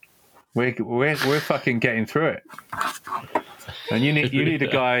do. We're fucking getting through it. And you need a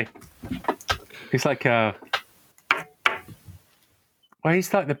guy. He's like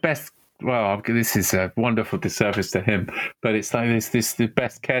he's like the best. Well, this is a wonderful disservice to him, but it's like this the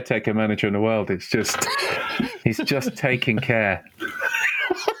best caretaker manager in the world. It's just he's just taking care.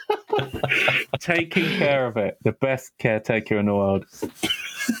 Taking care of it. The best caretaker in the world.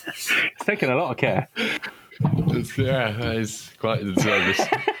 He's taking a lot of care. That is quite the service.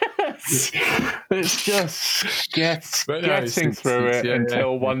 It's just getting through it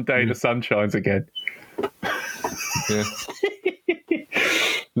until one day the sun shines again. Yeah.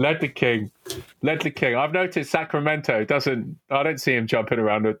 Ledley King. I've noticed Sacramento I don't see him jumping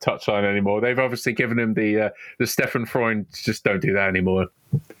around the touchline anymore. They've obviously given him the Stefan Freund, just don't do that anymore.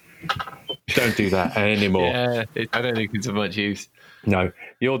 Don't do that anymore. Yeah, I don't think it's of much use. No,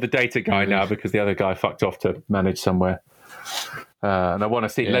 you're the data guy now because the other guy fucked off to manage somewhere. And I want to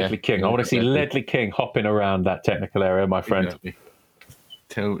see Ledley King. I want to see Ledley King hopping around that technical area, my friend. Exactly.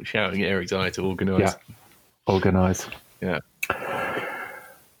 Shouting at Eric Dyer to organise. Yeah, organise. Yeah.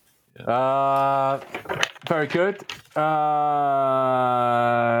 Very good. I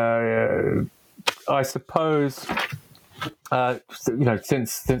suppose,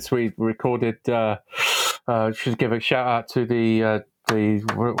 since we recorded, should give a shout out to the.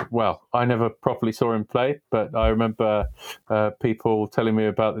 I never properly saw him play, but I remember people telling me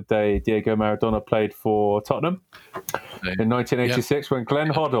about the day Diego Maradona played for Tottenham in 1986 when Glenn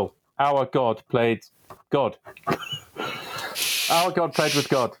Hoddle, our God, played God. Our God played with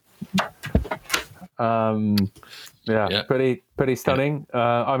God. Pretty stunning.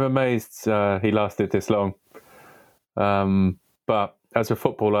 I'm amazed he lasted this long. But as a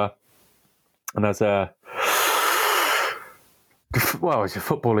footballer and as he's a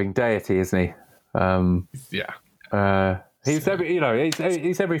footballing deity, isn't he? He's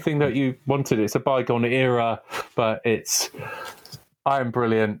everything that you wanted. It's a bygone era, but I am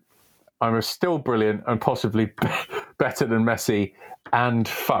brilliant. I'm still brilliant and possibly better than Messi and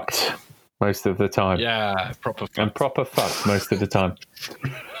fucked most of the time. Yeah, proper fucked. And proper fucked most of the time.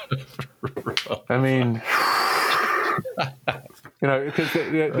 I mean, because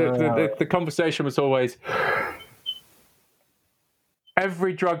the conversation was always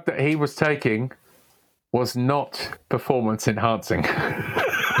every drug that he was taking was not performance enhancing.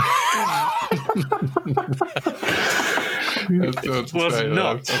 was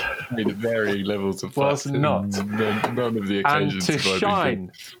not. Varying levels of was not. None of the occasions. And to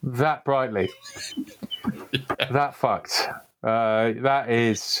shine that brightly, that fucked. That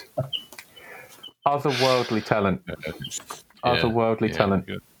is otherworldly talent. Otherworldly talent.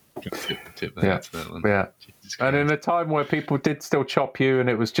 Good tip that one. Yeah. And in a time where people did still chop you, and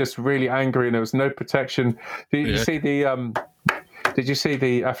it was just really angry, and there was no protection. Did you see the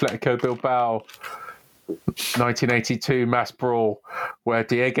Atletico Bilbao 1982 mass brawl where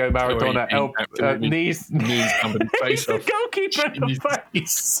Diego Maradona knees the face off the goalkeeper in the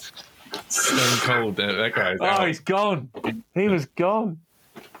face? Stone cold. That guy. He's gone. He was gone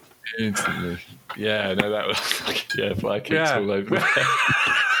instantly. Yeah, no, that was fly kicks all over there.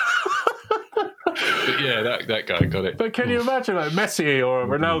 But yeah, that guy got it. But can you imagine Messi or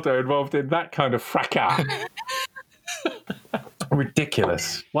Ronaldo involved in that kind of fracas?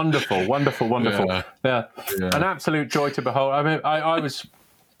 Ridiculous. Wonderful. Yeah. An absolute joy to behold. I mean, I was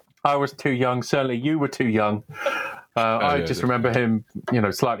too young. Certainly you were too young. I just remember him,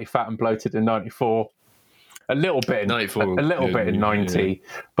 slightly fat and bloated in 94. A little bit in 94. A little bit in 90. Yeah.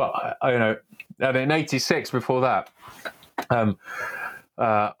 But, and in 86 before that,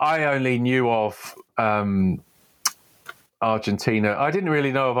 I only knew of Argentina. I didn't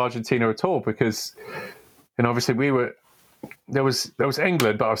really know of Argentina at all because, obviously there was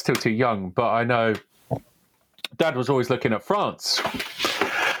England, but I was still too young. But I know Dad was always looking at France,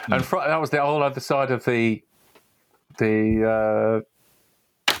 and that was the whole other side of the draw.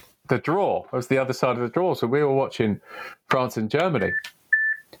 That was the other side of the draw. So we were watching France and Germany,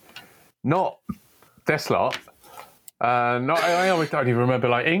 not this lot. I always don't even remember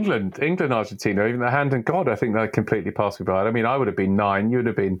England, Argentina, even the hand and God. I think they completely passed me by. I mean, I would have been 9, you would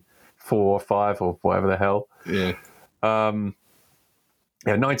have been 4 or 5 or whatever the hell. Yeah.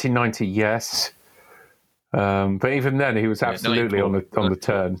 1990, yes. But even then, he was absolutely on the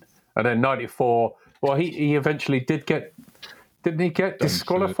turn. And then 94. Well, he eventually didn't he get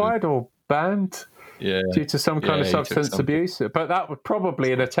disqualified or banned? Yeah. Due to some kind of substance abuse. But that was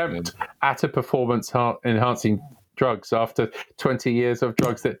probably an attempt at a performance enhancing drugs after 20 years of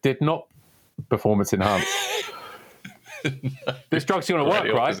drugs that did not performance enhance. This drug's going to work,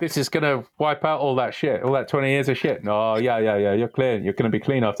 right? This is going to wipe out all that shit, all that 20 years of shit. Oh, yeah, you're clear. You're going to be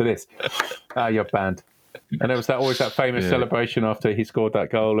clean after this. You're banned. And there was always that famous celebration after he scored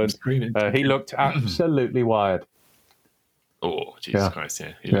that goal, and he looked absolutely wired. Oh, Jesus Christ,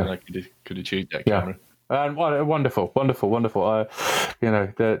 yeah. He looked like he could have chewed that camera. And wonderful. There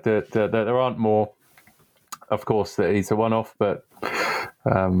aren't more, of course, that he's a one-off, but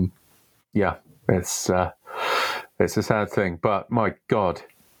it's a sad thing. But my God,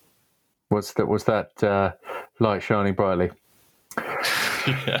 was that light shining brightly?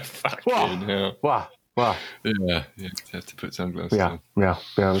 Yeah, fucking hell. Wow. Yeah, you have to put sunglasses on. Yeah,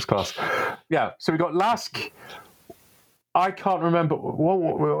 it was class. Yeah, so we got Lask. I can't remember.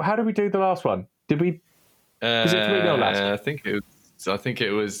 How did we do the last one? Did we? Was it 3-0 Lask? I think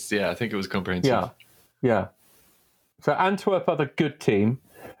it was comprehensive. Yeah. So Antwerp are the good team.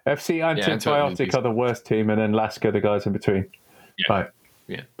 FC Antibiotic are the worst team, and then Lask are the guys in between. Yeah. Right.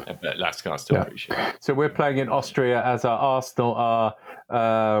 Yeah, but Lask are still pretty shit. So we're playing in Austria as our Arsenal are.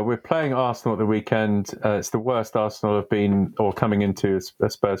 We're playing Arsenal at the weekend. It's the worst Arsenal have been or coming into a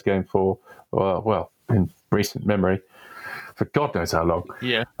Spurs game for, in recent memory. for God knows how long.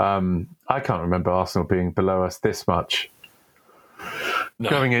 Yeah. I can't remember Arsenal being below us this much.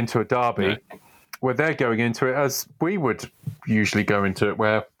 Going into a derby, where they're going into it as we would usually go into it,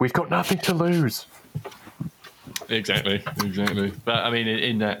 where we've got nothing to lose. Exactly. But I mean,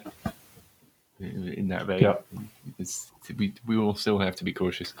 in that vein, we will still have to be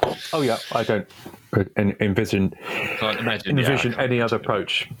cautious. Oh yeah, I don't envision any other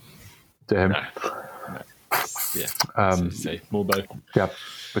approach to him. More both. Yeah,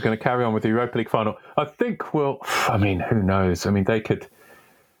 we're going to carry on with the Europa League final. I think who knows? I mean, they could.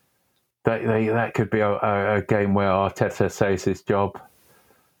 That could be a game where Arteta saves his job.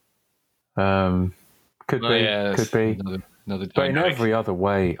 Could be. Another dynamic. But in every other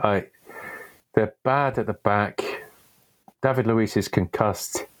way, they're bad at the back. David Luiz is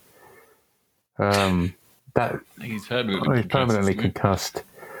concussed. He's permanently concussed.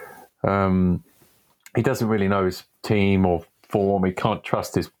 He doesn't really know his team or form. He can't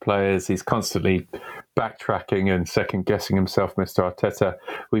trust his players. He's constantly backtracking and second guessing himself, Mr. Arteta.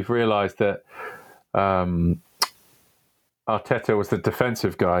 We've realised that Arteta was the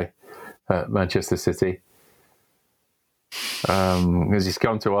defensive guy at Manchester City. As he's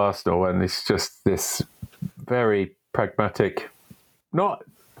gone to Arsenal, and it's just this very pragmatic, not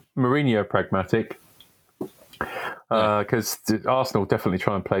Mourinho pragmatic, because Arsenal definitely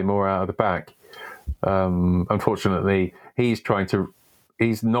try and play more out of the back. Unfortunately, he's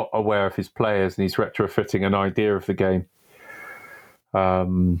not aware of his players, and he's retrofitting an idea of the game,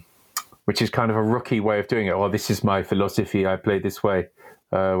 which is kind of a rookie way of doing it. Well, this is my philosophy. I play this way.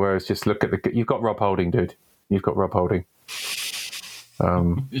 Whereas just look at you've got Rob Holding, dude. You've got Rob Holding.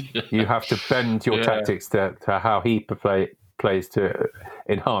 You have to bend your tactics to how he plays to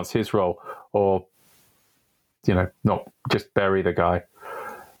enhance his role, or not just bury the guy.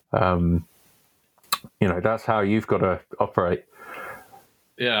 That's how you've got to operate.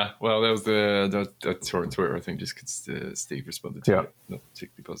 Yeah, well, that was I saw on Twitter, I think, just because Steve responded to it, not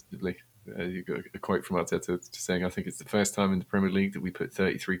particularly positively. You got a quote from Arteta saying, I think it's the first time in the Premier League that we put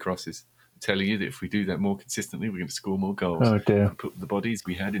 33 crosses. I'm telling you that if we do that more consistently, we're going to score more goals. Oh, dear. If we put the bodies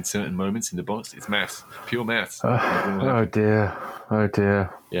we had in certain moments in the box, it's maths, pure maths. Oh, dear.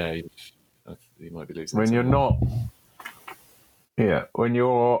 Yeah, you might be losing. When you're not... Yeah, when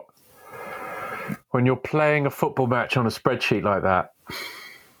you're playing a football match on a spreadsheet like that,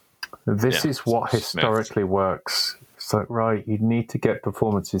 this is what historically works. It's like, right, you need to get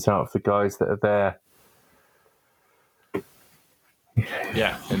performances out of the guys that are there.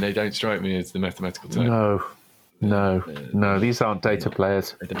 Yeah, and they don't strike me as the mathematical type. No. These aren't data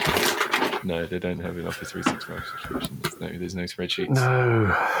players. They don't have an Office 365 subscription. There's no spreadsheets.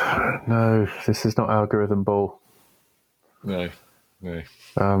 No, this is not algorithm ball. No.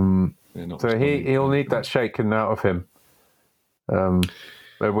 So he'll need that shaken out of him.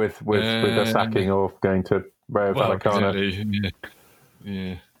 With a sacking or going to Rayo Vallecano. Exactly.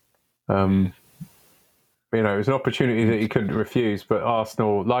 Yeah. It was an opportunity that he couldn't refuse, but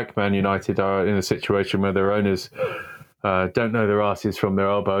Arsenal, like Man United, are in a situation where their owners don't know their asses from their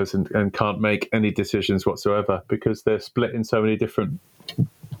elbows and can't make any decisions whatsoever because they're split in so many different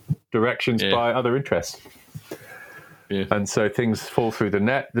directions by other interests. Yeah. And so things fall through the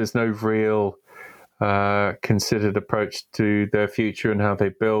net. There's no real considered approach to their future and how they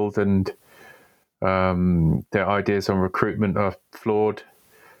build, and their ideas on recruitment are flawed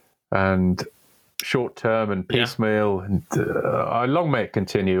and short-term and piecemeal. And long may it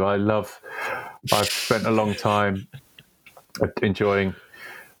continue. I've spent a long time enjoying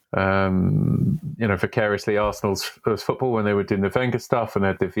vicariously Arsenal's football when they were doing the Wenger stuff, and they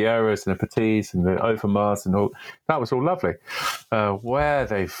had the Vieiras and the Petits and the Overmars and all. That was all lovely. Where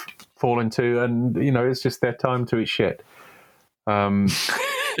they've fallen to, and it's just their time to eat shit. And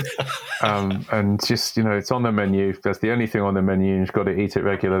just it's on the menu. That's the only thing on the menu, and you've got to eat it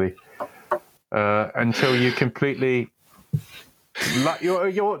regularly until you completely.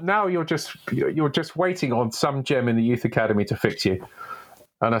 You're just waiting on some gem in the youth academy to fix you.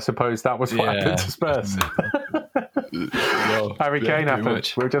 And I suppose that was what happened to Spurs. Harry Kane happened.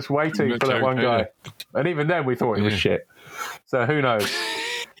 Much. We're just waiting for that one guy. And even then we thought he was shit. So who knows?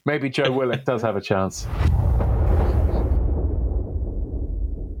 Maybe Joe Willock does have a chance.